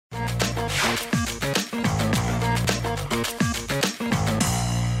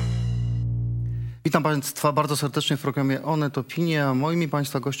Witam Państwa bardzo serdecznie w programie Onet, Opinie, a moim i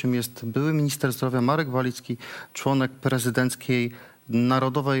Państwa gościem jest były minister zdrowia Marek Balicki, członek prezydenckiej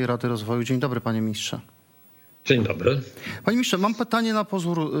Narodowej Rady Rozwoju. Dzień dobry, panie ministrze. Dzień dobry. Panie ministrze, mam pytanie na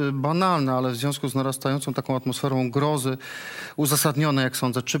pozór banalne, ale w związku z narastającą taką atmosferą grozy uzasadnione, jak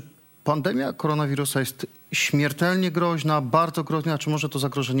sądzę. Czy pandemia koronawirusa jest śmiertelnie groźna, bardzo groźna, czy może to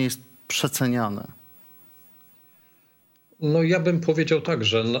zagrożenie jest przeceniane? No ja bym powiedział tak,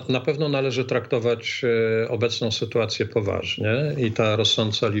 że na pewno należy traktować obecną sytuację poważnie i ta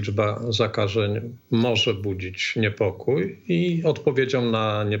rosnąca liczba zakażeń może budzić niepokój i odpowiedzią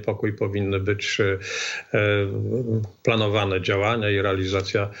na niepokój powinny być planowane działania i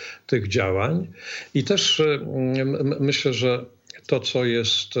realizacja tych działań. I też myślę, że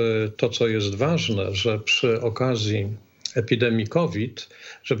to, co jest ważne, że przy okazji epidemii COVID,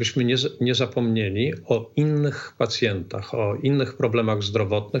 żebyśmy nie zapomnieli o innych pacjentach, o innych problemach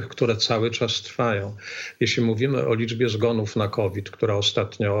zdrowotnych, które cały czas trwają. Jeśli mówimy o liczbie zgonów na COVID, która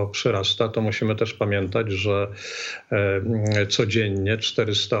ostatnio przyrasta, to musimy też pamiętać, że codziennie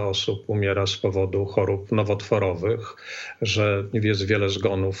 400 osób umiera z powodu chorób nowotworowych, że jest wiele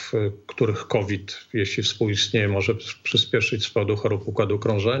zgonów, których COVID, jeśli współistnieje, może przyspieszyć z powodu chorób układu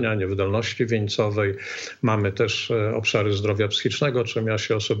krążenia, niewydolności wieńcowej. Mamy też obszary zdrowia psychicznego, czym ja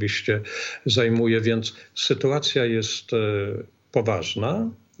się osobiście zajmuję, więc sytuacja jest poważna,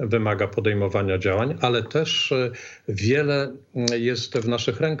 wymaga podejmowania działań, ale też wiele jest w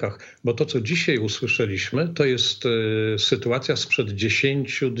naszych rękach, bo to, co dzisiaj usłyszeliśmy, to jest sytuacja sprzed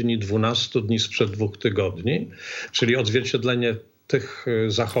 10 dni, 12 dni, sprzed 2 tygodni, czyli odzwierciedlenie tych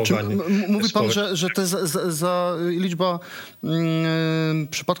zachowań. Mówi pan, że liczba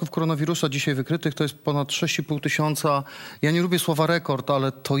przypadków koronawirusa dzisiaj wykrytych to jest ponad 6,5 tysiąca. Ja nie lubię słowa rekord,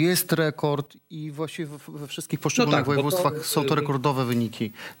 ale to jest rekord i właściwie we wszystkich poszczególnych województwach są to rekordowe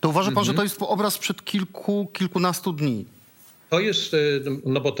wyniki. To uważa pan, że to jest obraz sprzed kilkunastu dni? To jest,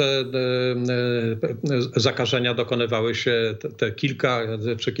 no bo te zakażenia dokonywały się te kilka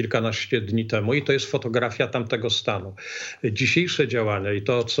czy kilkanaście dni temu i to jest fotografia tamtego stanu. Dzisiejsze działania i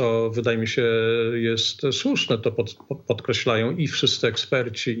to, co wydaje mi się jest słuszne, to podkreślają i wszyscy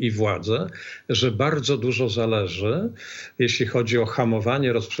eksperci i władze, że bardzo dużo zależy, jeśli chodzi o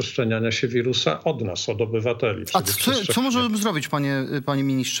hamowanie rozprzestrzeniania się wirusa od nas, od obywateli. A co możemy zrobić, panie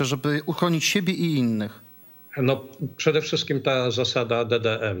ministrze, żeby uchronić siebie i innych? No, przede wszystkim ta zasada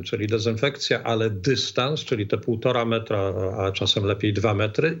DDM, czyli dezynfekcja, ale dystans, czyli te 1,5 metra, a czasem lepiej 2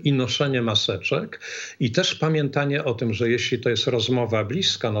 metry i noszenie maseczek. I też pamiętanie o tym, że jeśli to jest rozmowa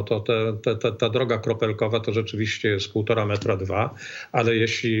bliska, no to ta droga kropelkowa to rzeczywiście jest 1,5 metra, 2, ale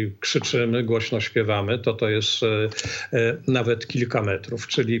jeśli krzyczymy, głośno śpiewamy, to jest nawet kilka metrów,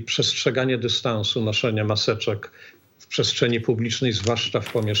 czyli przestrzeganie dystansu, noszenie maseczek w przestrzeni publicznej, zwłaszcza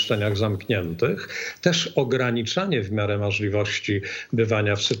w pomieszczeniach zamkniętych. Też ograniczanie w miarę możliwości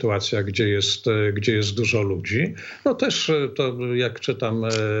bywania w sytuacjach, gdzie jest dużo ludzi. No też to, jak czytam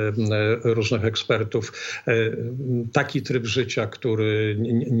różnych ekspertów, taki tryb życia, który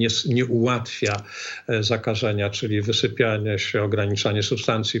nie ułatwia zakażenia, czyli wysypianie się, ograniczanie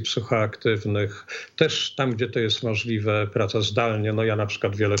substancji psychoaktywnych. Też tam, gdzie to jest możliwe, praca zdalnie. No ja na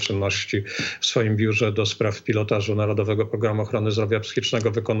przykład wiele czynności w swoim biurze do spraw pilotażu Narodowego Programu Ochrony Zdrowia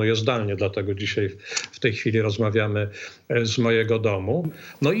Psychicznego wykonuję zdalnie, dlatego dzisiaj w tej chwili rozmawiamy z mojego domu.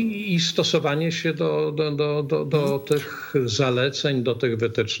 No i stosowanie się do tych zaleceń, do tych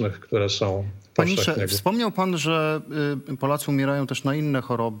wytycznych, które są. Panie ministrze, wspomniał pan, że Polacy umierają też na inne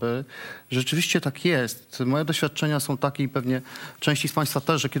choroby. Rzeczywiście tak jest. Moje doświadczenia są takie i pewnie części z państwa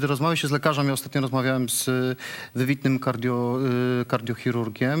też, że kiedy rozmawia się z lekarzem, ja ostatnio rozmawiałem z wybitnym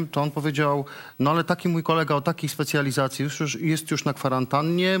kardiochirurgiem, to on powiedział, no ale taki mój kolega o takiej specjalizacji jest już na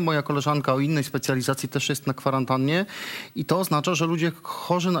kwarantannie, moja koleżanka o innej specjalizacji też jest na kwarantannie i to oznacza, że ludzie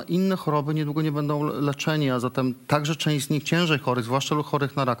chorzy na inne choroby niedługo nie będą leczeni, a zatem także część z nich ciężej chorych, zwłaszcza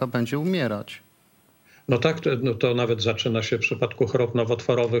chorych na raka, będzie umierać. No tak, to nawet zaczyna się w przypadku chorób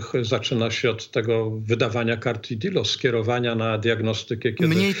nowotworowych, zaczyna się od tego wydawania kart IDILO, skierowania na diagnostykę.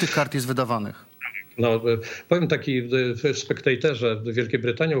 Mniej tych kart jest wydawanych. No, powiem taki w Spectatorze w Wielkiej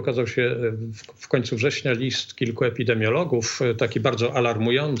Brytanii ukazał się w końcu września list kilku epidemiologów, taki bardzo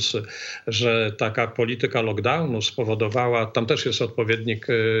alarmujący, że taka polityka lockdownu spowodowała, tam też jest odpowiednik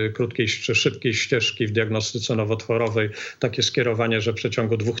krótkiej czy szybkiej ścieżki w diagnostyce nowotworowej, takie skierowanie, że w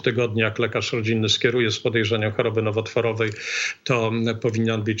przeciągu 2 tygodni, jak lekarz rodzinny skieruje z podejrzeniem choroby nowotworowej, to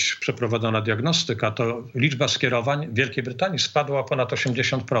powinna być przeprowadzona diagnostyka. To liczba skierowań w Wielkiej Brytanii spadła o ponad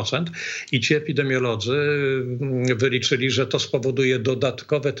 80% i ci epidemiolodzy neurolodzy wyliczyli, że to spowoduje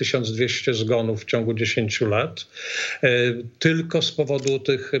dodatkowe 1200 zgonów w ciągu 10 lat, tylko z powodu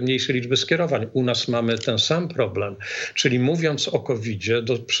tych mniejszej liczby skierowań. U nas mamy ten sam problem, czyli mówiąc o COVID-zie,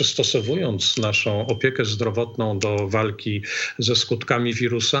 przystosowując naszą opiekę zdrowotną do walki ze skutkami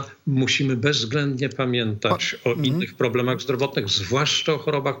wirusa, musimy bezwzględnie pamiętać o innych problemach zdrowotnych, zwłaszcza o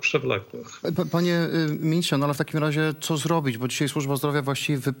chorobach przewlekłych. Panie ministrze, no ale w takim razie co zrobić? Bo dzisiaj służba zdrowia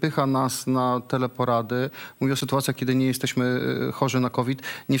właściwie wypycha nas na teleporady. Mówi o sytuacjach, kiedy nie jesteśmy chorzy na COVID.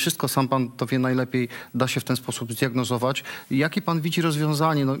 Nie wszystko, sam pan to wie najlepiej, da się w ten sposób zdiagnozować. Jakie pan widzi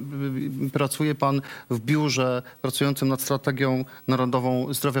rozwiązanie? No, pracuje pan w biurze pracującym nad strategią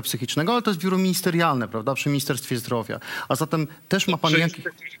narodową zdrowia psychicznego, ale to jest biuro ministerialne, prawda, przy Ministerstwie Zdrowia. A zatem też ma pan jakiś...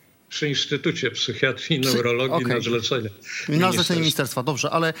 Przy Instytucie Psychiatrii i Neurologii na zlecenie. Na zlecenie ministerstwa, dobrze.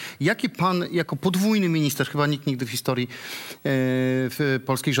 Ale jaki pan jako podwójny minister, chyba nikt nigdy w historii w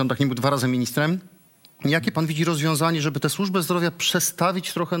polskich rządach nie był 2 razy ministrem, jakie pan widzi rozwiązanie, żeby tę służbę zdrowia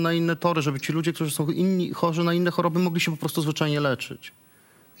przestawić trochę na inne tory, żeby ci ludzie, którzy są chorzy na inne choroby, mogli się po prostu zwyczajnie leczyć?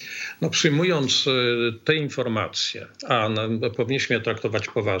 No, przyjmując te informacje, a powinniśmy je traktować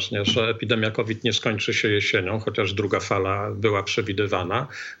poważnie, że epidemia COVID nie skończy się jesienią, chociaż druga fala była przewidywana,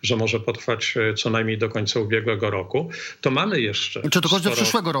 że może potrwać co najmniej do końca ubiegłego roku, to mamy jeszcze... Czy do końca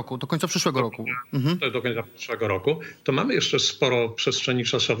przyszłego roku? Do końca przyszłego roku. Do końca przyszłego roku. To mamy jeszcze sporo przestrzeni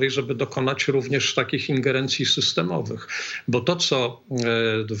czasowej, żeby dokonać również takich ingerencji systemowych. Bo to, co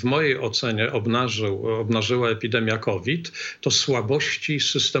w mojej ocenie obnażyła epidemia COVID, to słabości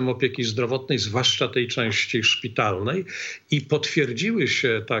systemu opieki zdrowotnej, zwłaszcza tej części szpitalnej, i potwierdziły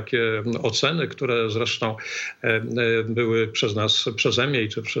się takie oceny, które zresztą były przeze mnie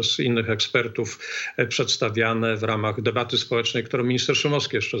czy przez innych ekspertów przedstawiane w ramach debaty społecznej, którą minister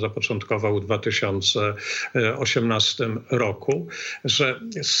Szumowski jeszcze zapoczątkował w 2018 roku, że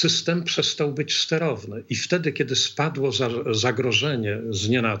system przestał być sterowny. I wtedy, kiedy spadło zagrożenie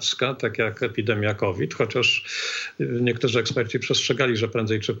znienacka, tak jak epidemia COVID, chociaż niektórzy eksperci przestrzegali, że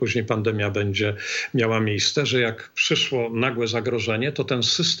prędzej czy później pandemia będzie miała miejsce, że jak przyszło nagłe zagrożenie, to ten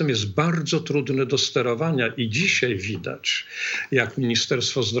system jest bardzo trudny do sterowania i dzisiaj widać, jak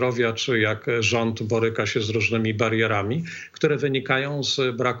Ministerstwo Zdrowia czy jak rząd boryka się z różnymi barierami, które wynikają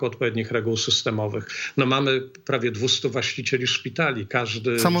z braku odpowiednich reguł systemowych. No, mamy prawie 200 właścicieli szpitali.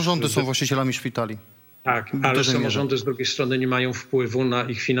 Samorządy są właścicielami szpitali. Tak, ale samorządy z drugiej strony nie mają wpływu na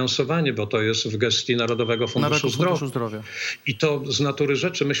ich finansowanie, bo to jest w gestii Narodowego Funduszu Zdrowia. I to z natury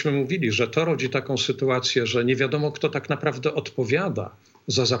rzeczy myśmy mówili, że to rodzi taką sytuację, że nie wiadomo, kto tak naprawdę odpowiada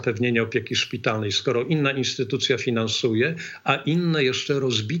za zapewnienie opieki szpitalnej, skoro inna instytucja finansuje, a inne jeszcze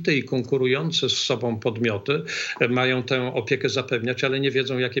rozbite i konkurujące z sobą podmioty mają tę opiekę zapewniać, ale nie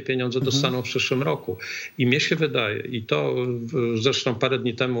wiedzą, jakie pieniądze dostaną w przyszłym roku. I mnie się wydaje, i to zresztą parę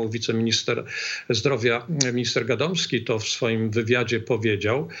dni temu wiceminister zdrowia, minister Gadomski to w swoim wywiadzie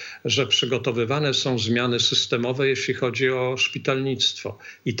powiedział, że przygotowywane są zmiany systemowe, jeśli chodzi o szpitalnictwo.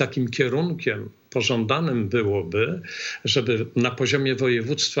 I takim kierunkiem pożądanym byłoby, żeby na poziomie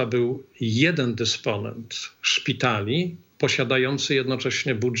województwa był jeden dysponent szpitali, posiadający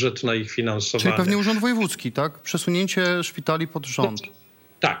jednocześnie budżet na ich finansowanie. Czyli pewnie urząd wojewódzki, tak? Przesunięcie szpitali pod rząd.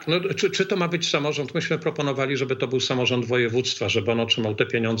 Tak, no, czy to ma być samorząd? Myśmy proponowali, żeby to był samorząd województwa, żeby on otrzymał te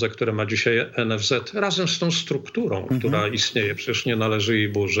pieniądze, które ma dzisiaj NFZ, razem z tą strukturą, która istnieje, przecież nie należy jej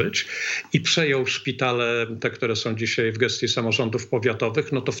burzyć, i przejął szpitale, te, które są dzisiaj w gestii samorządów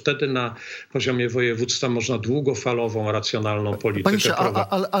powiatowych, no to wtedy na poziomie województwa można długofalową, racjonalną politykę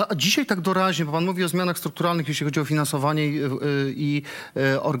prowadzić. A dzisiaj tak doraźnie, bo pan mówi o zmianach strukturalnych, jeśli chodzi o finansowanie i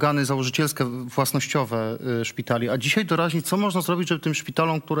organy założycielskie, własnościowe szpitali, a dzisiaj doraźnie, co można zrobić, żeby tym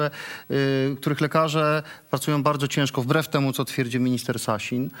szpitalom, których lekarze pracują bardzo ciężko, wbrew temu, co twierdzi minister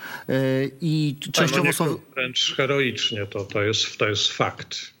Sasin. I częściowo są... Wręcz heroicznie, to jest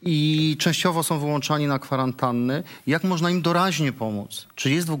fakt. I częściowo są wyłączani na kwarantanny. Jak można im doraźnie pomóc? Czy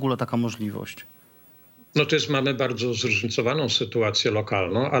jest w ogóle taka możliwość? No to mamy bardzo zróżnicowaną sytuację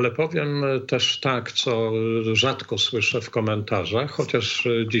lokalną, ale powiem też tak, co rzadko słyszę w komentarzach, chociaż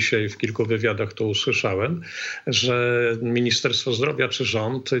dzisiaj w kilku wywiadach to usłyszałem, że Ministerstwo Zdrowia czy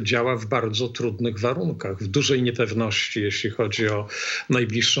rząd działa w bardzo trudnych warunkach, w dużej niepewności, jeśli chodzi o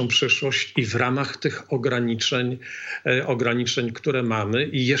najbliższą przyszłość i w ramach tych ograniczeń, które mamy,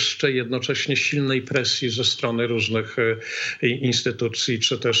 i jeszcze jednocześnie silnej presji ze strony różnych instytucji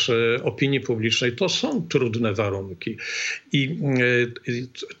czy też opinii publicznej. To są trudne warunki. I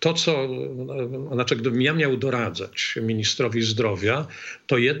to, gdybym ja miał doradzać ministrowi zdrowia,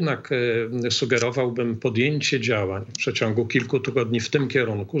 to jednak sugerowałbym podjęcie działań w przeciągu kilku tygodni w tym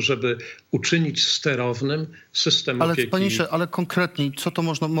kierunku, żeby uczynić sterownym system opieki. Ale panie ministrze, ale konkretniej, co to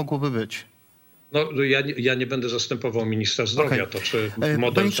mogłoby być? No, ja nie będę zastępował ministra zdrowia, to czy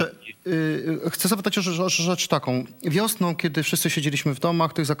model... Chcę zapytać o rzecz taką. Wiosną, kiedy wszyscy siedzieliśmy w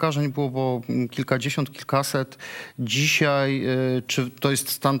domach, tych zakażeń było kilkadziesiąt, kilkaset. Dzisiaj, czy to jest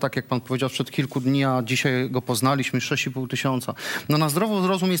stan, tak jak pan powiedział, sprzed kilku dni, a dzisiaj go poznaliśmy, 6,5 tysiąca. No na zdrowy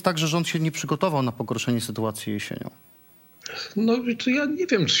rozum jest tak, że rząd się nie przygotował na pogorszenie sytuacji jesienią. No to ja nie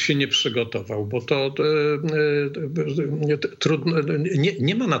wiem, czy się nie przygotował, bo to trudno,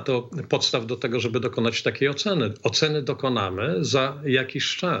 nie ma na to podstaw do tego, żeby dokonać takiej oceny. Oceny dokonamy za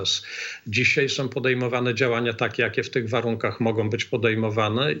jakiś czas. Dzisiaj są podejmowane działania takie, jakie w tych warunkach mogą być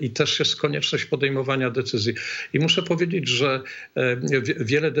podejmowane i też jest konieczność podejmowania decyzji. I muszę powiedzieć, że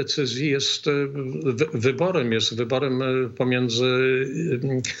wiele decyzji jest wyborem pomiędzy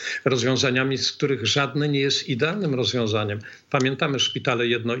rozwiązaniami, z których żadne nie jest idealnym rozwiązaniem. Pamiętamy szpitale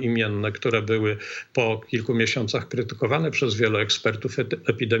jednoimienne, które były po kilku miesiącach krytykowane przez wielu ekspertów,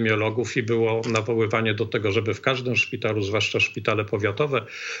 epidemiologów i było nawoływanie do tego, żeby w każdym szpitalu, zwłaszcza szpitale powiatowe,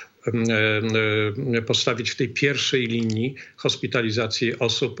 postawić w tej pierwszej linii hospitalizacji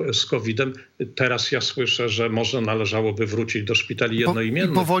osób z COVID-em. Teraz ja słyszę, że może należałoby wrócić do szpitali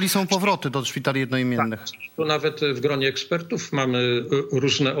jednoimiennych. Powoli są powroty do szpitali jednoimiennych. Tak. Tu nawet w gronie ekspertów mamy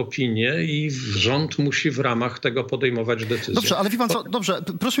różne opinie i rząd musi w ramach tego podejmować decyzje. Dobrze, ale wie pan co, dobrze,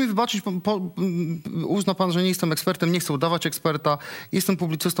 proszę mi wybaczyć, uzna pan, że nie jestem ekspertem, nie chcę udawać eksperta, jestem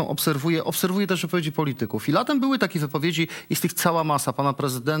publicystą, obserwuję też wypowiedzi polityków. I latem były takie wypowiedzi, jest ich cała masa, pana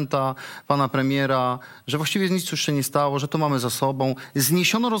prezydenta, pana premiera, że właściwie nic już się nie stało, że to mamy za sobą.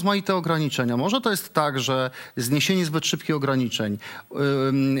 Zniesiono rozmaite ograniczenia. Może to jest tak, że zniesienie zbyt szybkich ograniczeń,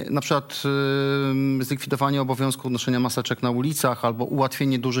 na przykład zlikwidowanie obowiązku noszenia maseczek na ulicach albo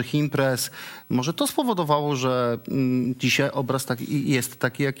ułatwienie dużych imprez, może to spowodowało, że dzisiaj obraz jest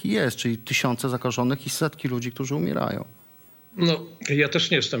taki, jaki jest, czyli tysiące zakażonych i setki ludzi, którzy umierają. No, ja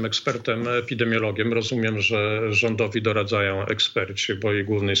też nie jestem ekspertem, epidemiologiem. Rozumiem, że rządowi doradzają eksperci, bo i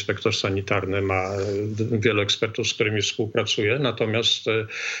główny inspektor sanitarny ma wielu ekspertów, z którymi współpracuje. Natomiast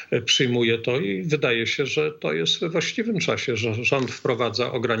przyjmuję to i wydaje się, że to jest we właściwym czasie, że rząd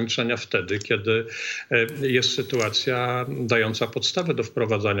wprowadza ograniczenia wtedy, kiedy jest sytuacja dająca podstawę do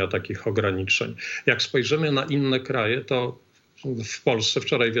wprowadzania takich ograniczeń. Jak spojrzymy na inne kraje, to w Polsce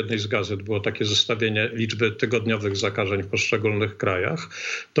wczoraj w jednej z gazet było takie zestawienie liczby tygodniowych zakażeń w poszczególnych krajach.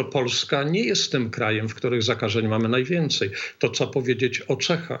 To Polska nie jest tym krajem, w których zakażeń mamy najwięcej. To co powiedzieć o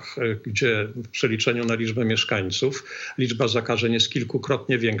Czechach, gdzie w przeliczeniu na liczbę mieszkańców liczba zakażeń jest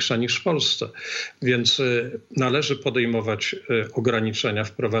kilkukrotnie większa niż w Polsce. Więc należy podejmować ograniczenia,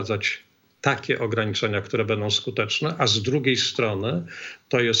 wprowadzać takie ograniczenia, które będą skuteczne, a z drugiej strony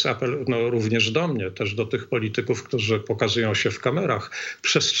to jest apel również do mnie, też do tych polityków, którzy pokazują się w kamerach,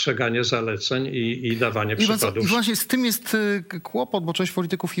 przestrzeganie zaleceń i dawanie przykładów. I właśnie z tym jest kłopot, bo część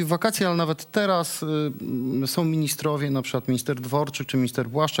polityków i w wakacje, ale nawet teraz są ministrowie, na przykład minister Dworczyk czy minister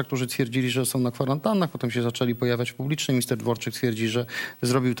Błaszczak, którzy twierdzili, że są na kwarantannach, potem się zaczęli pojawiać publicznie. Minister Dworczyk twierdzi, że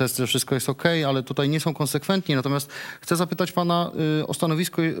zrobił test, że wszystko jest okej, ale tutaj nie są konsekwentni. Natomiast chcę zapytać pana o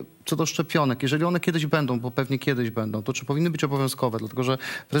stanowisko co do szczepionek. Jeżeli one kiedyś będą, bo pewnie kiedyś będą, to czy powinny być obowiązkowe? Dlatego, że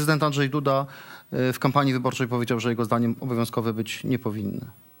prezydent Andrzej Duda w kampanii wyborczej powiedział, że jego zdaniem obowiązkowe być nie powinny.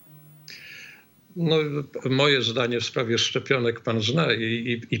 No, moje zdanie w sprawie szczepionek pan zna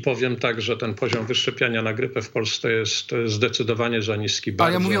i powiem tak, że ten poziom wyszczepiania na grypę w Polsce jest zdecydowanie za niski.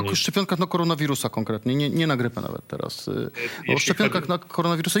 A ja mówię o szczepionkach na koronawirusa konkretnie, nie na grypę nawet teraz. O szczepionkach na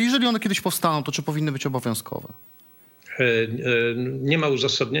koronawirusa. Jeżeli one kiedyś powstaną, to czy powinny być obowiązkowe? Nie ma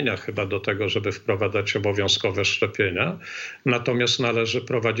uzasadnienia chyba do tego, żeby wprowadzać obowiązkowe szczepienia. Natomiast należy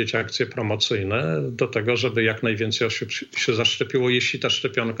prowadzić akcje promocyjne do tego, żeby jak najwięcej osób się zaszczepiło, jeśli ta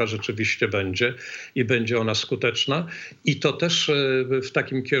szczepionka rzeczywiście będzie i będzie ona skuteczna. I to też w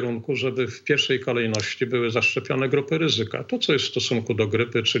takim kierunku, żeby w pierwszej kolejności były zaszczepione grupy ryzyka. To, co jest w stosunku do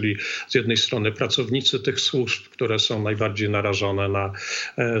grypy, czyli z jednej strony pracownicy tych służb, które są najbardziej narażone na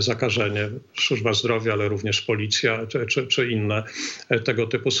zakażenie, służba zdrowia, ale również policja, czy inne tego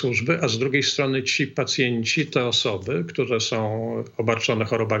typu służby, a z drugiej strony ci pacjenci, te osoby, które są obarczone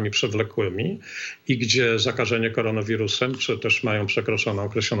chorobami przewlekłymi i gdzie zakażenie koronawirusem, czy też mają przekroczoną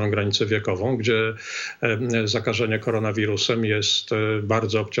określoną granicę wiekową, gdzie zakażenie koronawirusem jest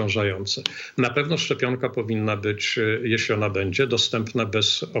bardzo obciążające. Na pewno szczepionka powinna być, jeśli ona będzie, dostępna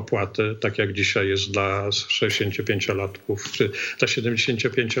bez opłaty, tak jak dzisiaj jest dla 65-latków, czy dla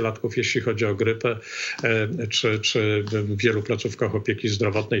 75-latków, jeśli chodzi o grypę, czy w wielu placówkach opieki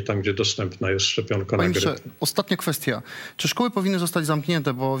zdrowotnej, tam gdzie dostępna jest szczepionka na grypę. Ostatnia kwestia. Czy szkoły powinny zostać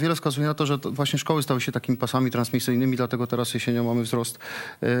zamknięte? Bo wiele wskazuje na to, że właśnie szkoły stały się takimi pasami transmisyjnymi, dlatego teraz jesienią mamy wzrost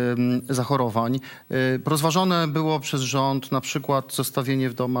zachorowań. Rozważone było przez rząd na przykład zostawienie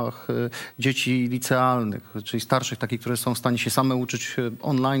w domach dzieci licealnych, czyli starszych, takich, które są w stanie się same uczyć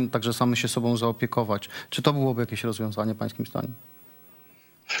online, także same się sobą zaopiekować. Czy to byłoby jakieś rozwiązanie pańskim zdaniem?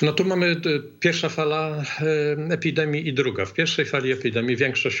 No tu mamy pierwsza fala epidemii i druga. W pierwszej fali epidemii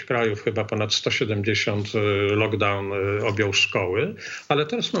większość krajów, chyba ponad 170 lockdown objął szkoły, ale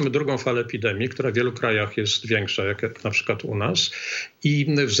teraz mamy drugą falę epidemii, która w wielu krajach jest większa, jak na przykład u nas.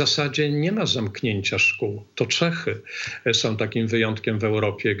 I w zasadzie nie ma zamknięcia szkół. To Czechy są takim wyjątkiem w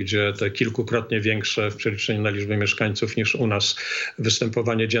Europie, gdzie te kilkukrotnie większe w przeliczeniu na liczbę mieszkańców niż u nas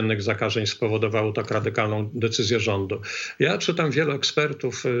występowanie dziennych zakażeń spowodowało tak radykalną decyzję rządu. Ja czytam wielu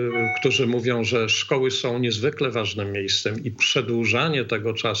ekspertów, którzy mówią, że szkoły są niezwykle ważnym miejscem i przedłużanie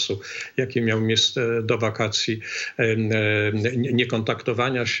tego czasu, jaki miał miejsce do wakacji,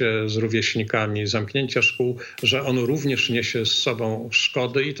 niekontaktowania się z rówieśnikami, zamknięcia szkół, że on również niesie z sobą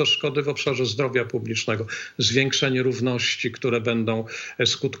szkody i to szkody w obszarze zdrowia publicznego, zwiększenie równości, które będą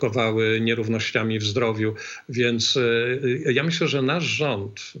skutkowały nierównościami w zdrowiu. Więc ja myślę, że nasz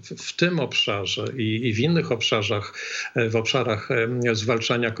rząd w tym obszarze i w innych obszarach, w obszarach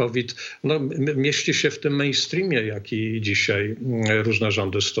zwalczania COVID, no, mieści się w tym mainstreamie, jaki dzisiaj różne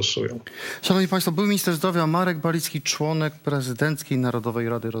rządy stosują. Szanowni Państwo, był minister zdrowia Marek Balicki, członek prezydenckiej Narodowej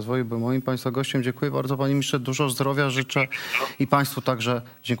Rady Rozwoju, był moim Państwa gościem. Dziękuję bardzo, panie ministrze, dużo zdrowia życzę i Państwu także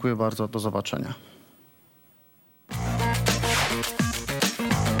dziękuję bardzo. Do zobaczenia.